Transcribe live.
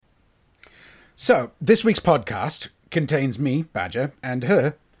So, this week's podcast contains me, Badger, and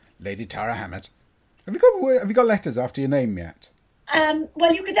her, Lady Tara Hammett. Have you got letters after your name yet?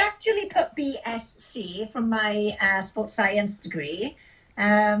 Well, you could actually put BSc from my sports science degree.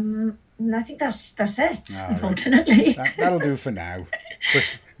 And I think that's it, unfortunately. Right. That'll do for now.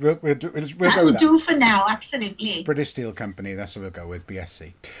 We'll go That'll with that. do for now, absolutely. British Steel Company, that's what we'll go with,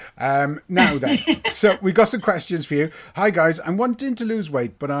 BSc. Now then, so we've got some questions for you. Hi guys, I'm wanting to lose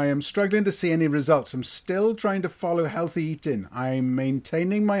weight, but I am struggling to see any results. I'm still trying to follow healthy eating. I'm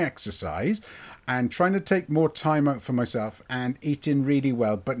maintaining my exercise and trying to take more time out for myself and eating really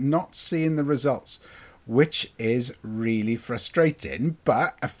well, but not seeing the results, which is really frustrating.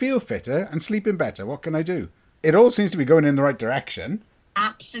 But I feel fitter and sleeping better. What can I do? It all seems to be going in the right direction.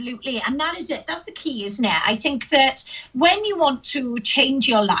 Absolutely. And that is it. That's the key, isn't it? I think that when you want to change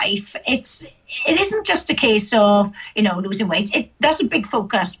your life, it isn't just a case of, losing weight. That's a big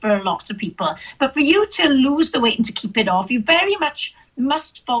focus for a lot of people. But for you to lose the weight and to keep it off, you very much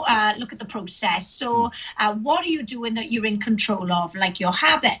must look at the process. So what are you doing that you're in control of, like your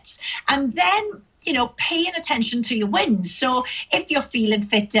habits? And then paying attention to your wins. So if you're feeling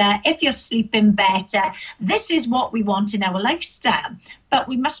fitter, if you're sleeping better, this is what we want in our lifestyle. But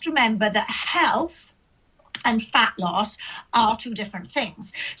we must remember that health and fat loss are two different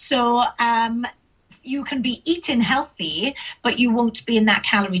things. So you can be eating healthy, but you won't be in that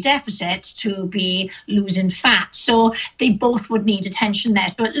calorie deficit to be losing fat. So they both would need attention there.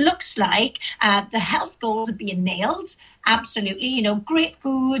 So it looks like the health goals are being nailed. Absolutely. Great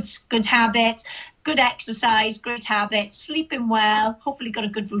foods, good habits, good exercise, great habits, sleeping well, hopefully got a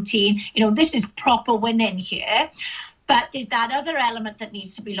good routine. This is proper winning here. But there's that other element that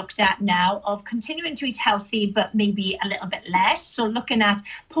needs to be looked at now of continuing to eat healthy, but maybe a little bit less. So looking at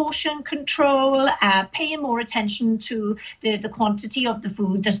portion control, paying more attention to the quantity of the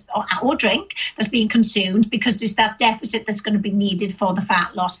food or drink that's being consumed, because there's that deficit that's going to be needed for the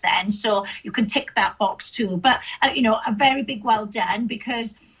fat loss then. So you can tick that box too. But, a very big well done,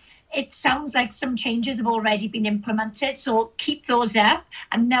 because it sounds like some changes have already been implemented. So keep those up,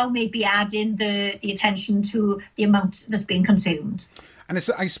 and now maybe add in the attention to the amount that's being consumed. And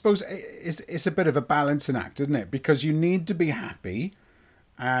I suppose it's a bit of a balancing act, isn't it? Because you need to be happy.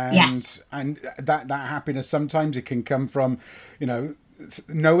 And, yes. And that happiness, sometimes it can come from,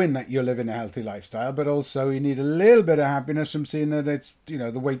 knowing that you're living a healthy lifestyle, but also you need a little bit of happiness from seeing that it's, the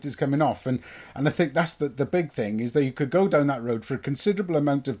weight is coming off. And I think that's the big thing, is that you could go down that road for a considerable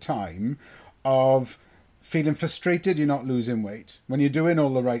amount of time of feeling frustrated you're not losing weight when you're doing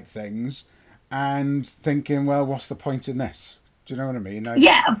all the right things and thinking, well, what's the point in this? Do you know what I mean?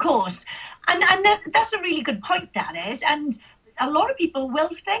 Yeah, of course. And that's a really good point, that is. And a lot of people will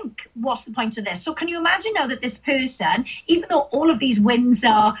think, what's the point of this? So can you imagine now that this person, even though all of these wins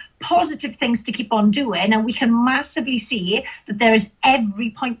are positive things to keep on doing, and we can massively see that there is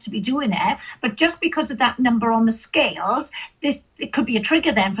every point to be doing it, but just because of that number on the scales, it could be a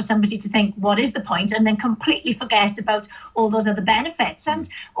trigger then for somebody to think, what is the point? And then completely forget about all those other benefits. And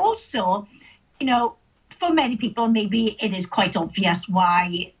also, for many people, maybe it is quite obvious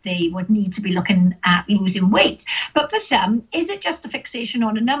why they would need to be looking at losing weight. But for some, is it just a fixation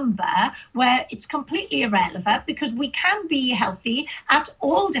on a number where it's completely irrelevant, because we can be healthy at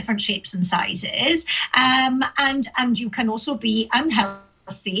all different shapes and sizes, and you can also be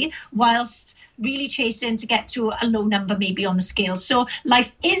unhealthy whilst really chasing to get to a low number maybe on the scale. So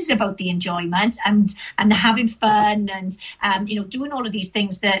life is about the enjoyment and having fun and doing all of these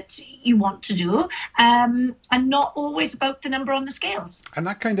things that you want to do, and not always about the number on the scales. And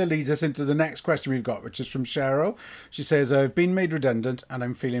that kind of leads us into the next question we've got, which is from Cheryl. She says, I've been made redundant and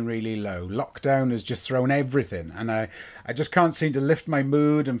I'm feeling really low. Lockdown has just thrown everything, and I just can't seem to lift my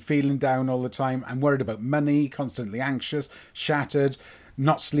mood. I'm feeling down all the time. I'm worried about money, constantly anxious, shattered,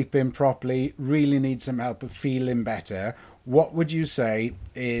 not sleeping properly, really need some help of feeling better. What would you say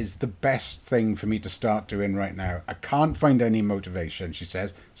is the best thing for me to start doing right now? I can't find any motivation, she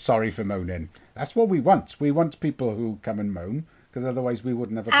says. Sorry for moaning. That's what we want. We want people who come and moan, because otherwise we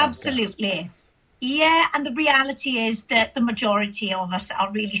wouldn't have a podcast. Absolutely. Yeah, and the reality is that the majority of us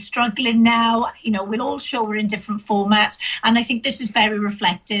are really struggling now. We'll all show we're in different formats. And I think this is very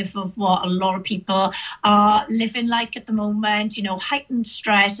reflective of what a lot of people are living like at the moment, heightened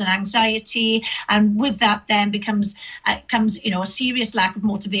stress and anxiety. And with that then comes a serious lack of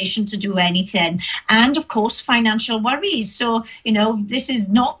motivation to do anything. And of course, financial worries. So, this is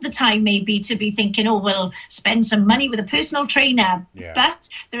not the time maybe to be thinking, we'll spend some money with a personal trainer. Yeah. But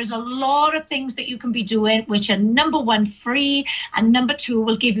there's a lot of things that you can be doing, which are number one, free, and number two,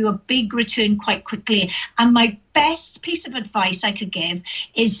 will give you a big return quite quickly. And my best piece of advice I could give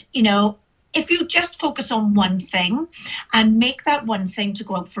is, if you just focus on one thing and make that one thing to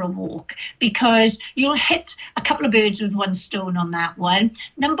go out for a walk, because you'll hit a couple of birds with one stone on that one.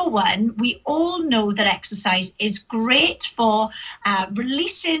 Number one, we all know that exercise is great for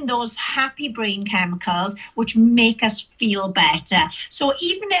releasing those happy brain chemicals which make us feel better. So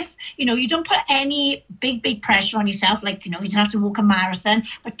even if, you don't put any big pressure on yourself, like, you don't have to walk a marathon,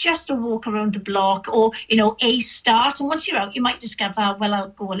 but just a walk around the block, or, a start. And once you're out, you might discover, well, I'll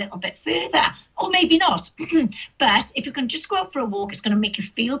go a little bit further. Or maybe not. But if you can just go out for a walk, it's going to make you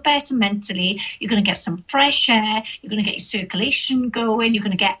feel better mentally. You're going to get some fresh air. You're going to get your circulation going. You're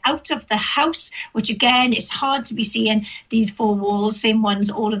going to get out of the house, which again, it's hard to be seeing these four walls, same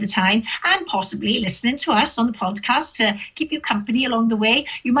ones all of the time, and possibly listening to us on the podcast to keep you company along the way.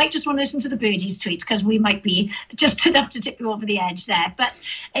 You might just want to listen to the birdies tweet, because we might be just enough to tip you over the edge there. But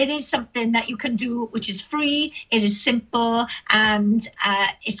it is something that you can do, which is free. It is simple, and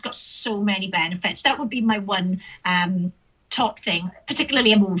it's got so many benefits. That would be my one top thing,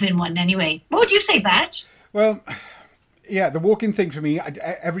 particularly a moving one anyway. What would you say, Bat? Well, yeah, the walking thing for me,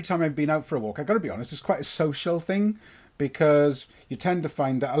 every time I've been out for a walk, I've got to be honest, it's quite a social thing, because you tend to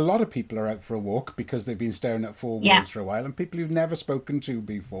find that a lot of people are out for a walk because they've been staring at four walls for a while, and people you've never spoken to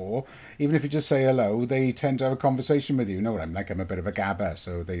before, even if you just say hello, they tend to have a conversation with you. You know what I'm like? I'm a bit of a gabber,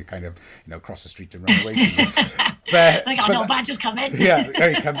 so they kind of, cross the street and run away from me. But, like, no, Badger's coming. Yeah,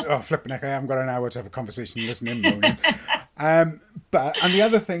 there he comes. Oh, flipping heck, I haven't got an hour to have a conversation and listen to him moaning. And the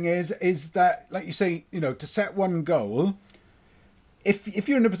other thing is that, like you say, to set one goal, if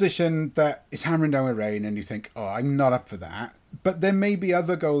you're in a position that is hammering down with rain and you think, oh, I'm not up for that, but there may be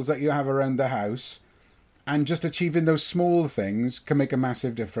other goals that you have around the house, and just achieving those small things can make a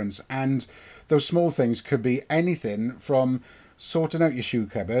massive difference. And those small things could be anything from sorting out your shoe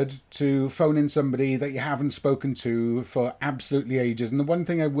cupboard to phoning somebody that you haven't spoken to for absolutely ages. And the one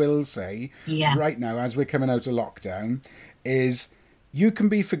thing I will say right now, as we're coming out of lockdown, is you can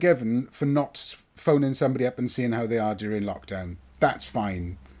be forgiven for not phoning somebody up and seeing how they are during lockdown. That's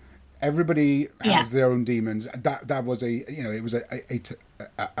fine. Everybody has their own demons. That was it was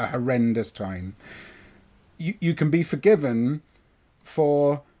a horrendous time. You can be forgiven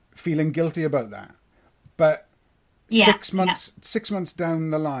for feeling guilty about that, but 6 months down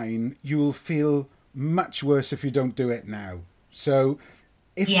the line, you'll feel much worse if you don't do it now. So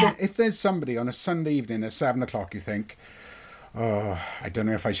if there's somebody on a Sunday evening at 7:00, you think, oh, I don't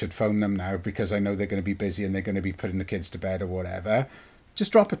know if I should phone them now because I know they're going to be busy and they're going to be putting the kids to bed or whatever.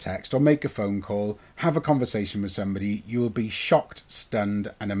 Just drop a text or make a phone call, have a conversation with somebody. You'll be shocked,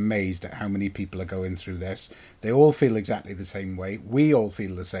 stunned, and amazed at how many people are going through this. They all feel exactly the same way. We all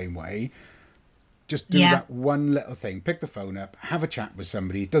feel the same way. Just do that one little thing. Pick the phone up, have a chat with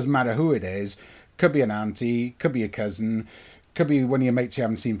somebody. It doesn't matter who it is. Could be an auntie, could be a cousin, could be one of your mates you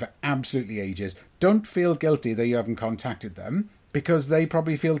haven't seen for absolutely ages. Don't feel guilty that you haven't contacted them, because they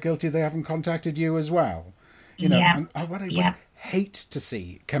probably feel guilty they haven't contacted you as well. And what I hate to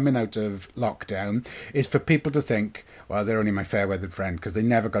see coming out of lockdown is for people to think, well, they're only my fair weathered friend because they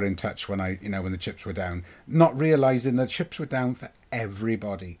never got in touch when when the chips were down, not realizing that chips were down for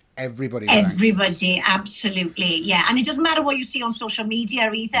everybody. Everybody, absolutely, and it doesn't matter what you see on social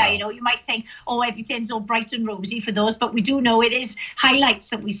media either. No. You might think, oh, everything's all bright and rosy for those, but we do know it is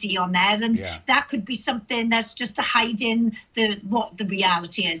highlights that we see on there, and that could be something that's just to hide in what the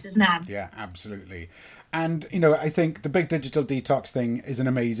reality is, isn't it? Yeah, absolutely. And I think the big digital detox thing is an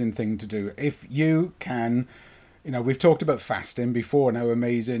amazing thing to do if you can. We've talked about fasting before and how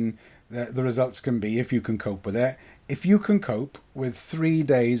amazing the results can be if you can cope with it. If you can cope with 3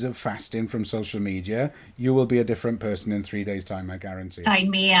 days of fasting from social media, you will be a different person in 3 days' time, I guarantee. Sign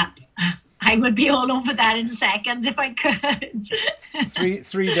me up. I would be all over that in seconds if I could.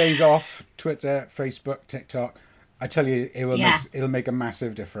 three days off Twitter, Facebook, TikTok. I tell you, it'll make a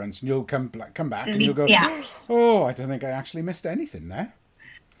massive difference. And you'll come back and you'll go, oh, I don't think I actually missed anything there.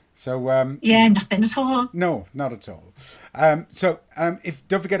 So nothing at all. No, not at all. If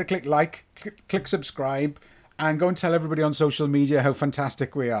don't forget to click like, click subscribe, and go and tell everybody on social media how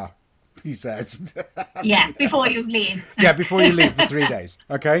fantastic we are. He says. Before you leave. Before you leave for 3 days.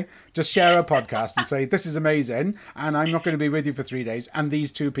 Okay, just share our podcast and say this is amazing, and I'm not going to be with you for 3 days, and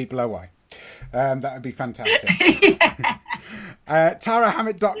these two people are why. That would be fantastic.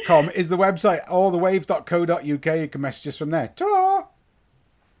 TaraHammett.com is the website, or thewave.co.uk. You can message us from there. Ta-ra!